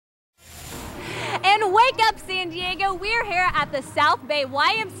Wake up, San Diego. We're here at the South Bay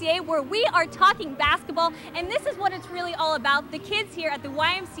YMCA where we are talking basketball, and this is what it's really all about. The kids here at the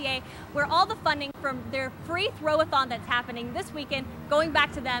YMCA, where all the funding from their Freethrow-A-Thon that's happening this weekend, going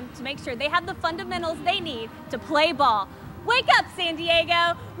back to them to make sure they have the fundamentals they need to play ball. Wake up, San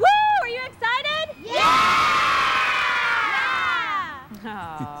Diego. Woo! Are you excited? Yeah!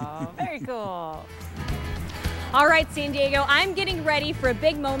 Oh, very cool. All right, San Diego, I'm getting ready for a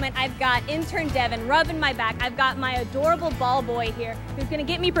big moment. I've got intern Devin rubbing my back. I've got my adorable ball boy here who's gonna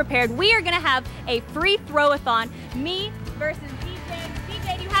get me prepared. We are gonna have a free throw-a-thon, me versus DJ.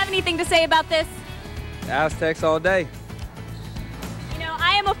 DJ, do you have anything to say about this? Aztecs all day. You know,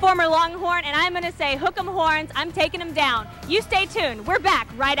 I am a former Longhorn, and I'm gonna say hook 'em horns, I'm taking them down. You stay tuned, we're back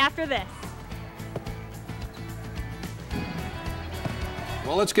right after this.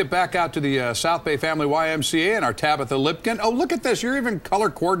 Well, let's get back out to the South Bay Family YMCA and our Tabitha Lipkin. Oh, look at this. You're even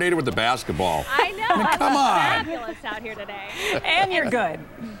color coordinated with the basketball. I know. Come on. Fabulous out here today. And you're good.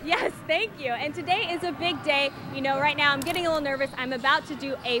 Yes, thank you. And today is a big day. You know, right now I'm getting a little nervous. I'm about to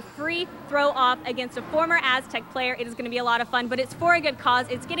do a free throw off against a former Aztec player. It is going to be a lot of fun, but it's for a good cause.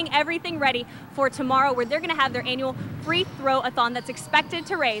 It's getting everything ready for tomorrow, where they're going to have their annual free throw-a-thon that's expected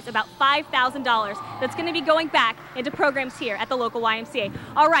to raise about $5,000. That's going to be going back into programs here at the local YMCA.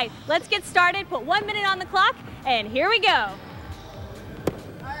 All right, let's get started. Put 1 minute on the clock, and here we go.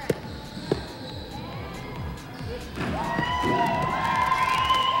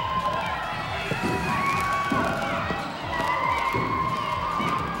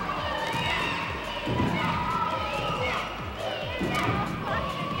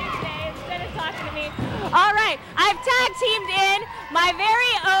 All right, I've tag teamed in my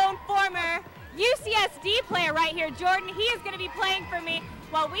very own former UCSD player right here, Jordan. He is going to be playing for me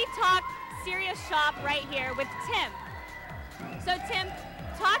while we talk serious shop right here with Tim. So Tim,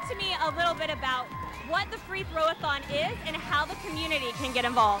 talk to me a little bit about what the free throw-a-thon is and how the community can get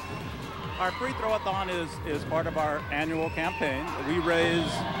involved. Our free throw-a-thon is part of our annual campaign. We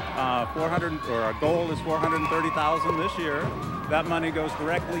raise our goal is $430,000 this year. That money goes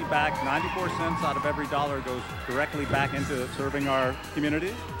directly back. 94 cents out of every dollar goes directly back into serving our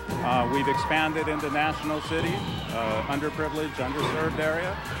community. We've expanded into national cities, underprivileged, underserved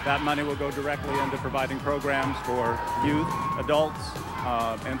area. That money will go directly into providing programs for youth, adults,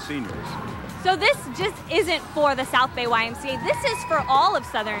 and seniors. So this just isn't for the South Bay YMCA. This is for all of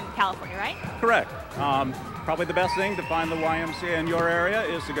Southern California, right? Correct. Probably the best thing to find the YMCA in your area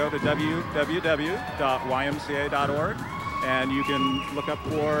is to go to www.ymca.org, and you can look up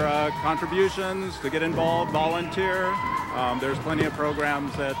for contributions, to get involved, volunteer. There's plenty of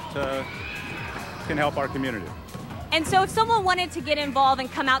programs that can help our community. And so if someone wanted to get involved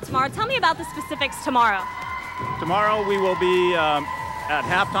and come out tomorrow, tell me about the specifics tomorrow. Tomorrow we will be at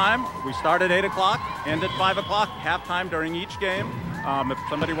halftime. We start at 8 o'clock, end at 5 o'clock, halftime during each game. If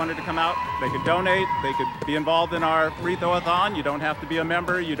somebody wanted to come out, they could donate, they could be involved in our free throw-a-thon. You don't have to be a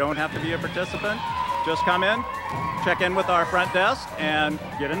member, you don't have to be a participant. Just come in, check in with our front desk, and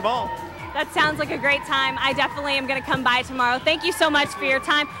get involved. That sounds like a great time. I definitely am going to come by tomorrow. Thank you so much for your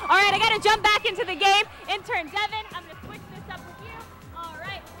time. All right, I got to jump back into the game. Intern Devin, I'm going to switch this up with you. All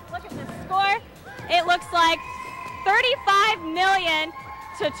right, look at the score. It looks like 35 million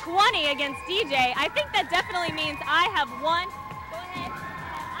to 20 against DJ. I think that definitely means I have won. Go ahead.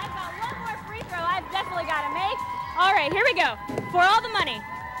 I've got one more free throw I've definitely got to make. All right, here we go. For all the money.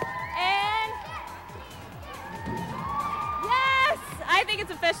 And yes, I think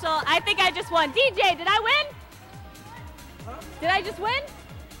it's official. I think I just won. DJ, did I win? Did I just win?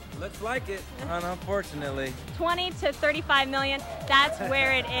 Looks like it, unfortunately. 20 to 35 million, that's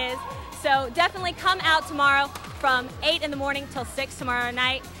where it is. So definitely come out tomorrow from 8 in the morning till 6 tomorrow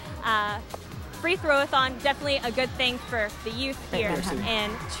night. Free throw-a-thon, definitely a good thing for the youth here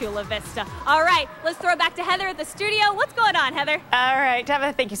in Chula Vista. All right, let's throw it back to Heather at the studio. What's going on, Heather? All right,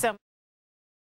 Tabitha, thank you so much.